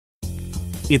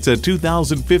It's a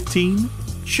 2015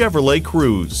 Chevrolet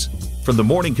Cruze. From the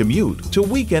morning commute to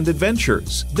weekend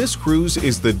adventures, this Cruze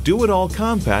is the do-it-all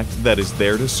compact that is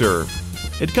there to serve.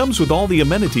 It comes with all the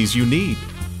amenities you need: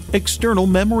 external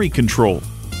memory control,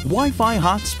 Wi-Fi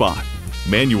hotspot,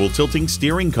 manual tilting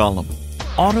steering column,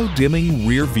 auto-dimming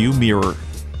rear-view mirror,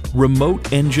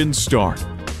 remote engine start,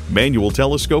 manual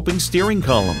telescoping steering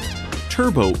column,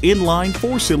 turbo inline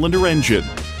 4-cylinder engine,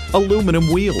 aluminum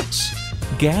wheels,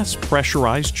 gas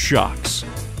pressurized shocks,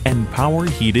 and power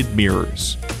heated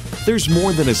mirrors. There's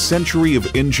more than a century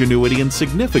of ingenuity and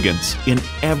significance in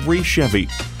every Chevy.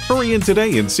 Hurry in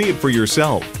today and see it for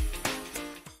yourself.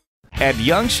 At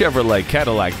Young Chevrolet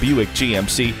Cadillac Buick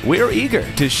GMC, we're eager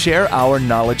to share our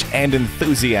knowledge and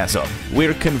enthusiasm.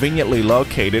 We're conveniently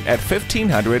located at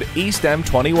 1500 East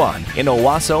M21 in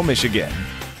Owosso, Michigan.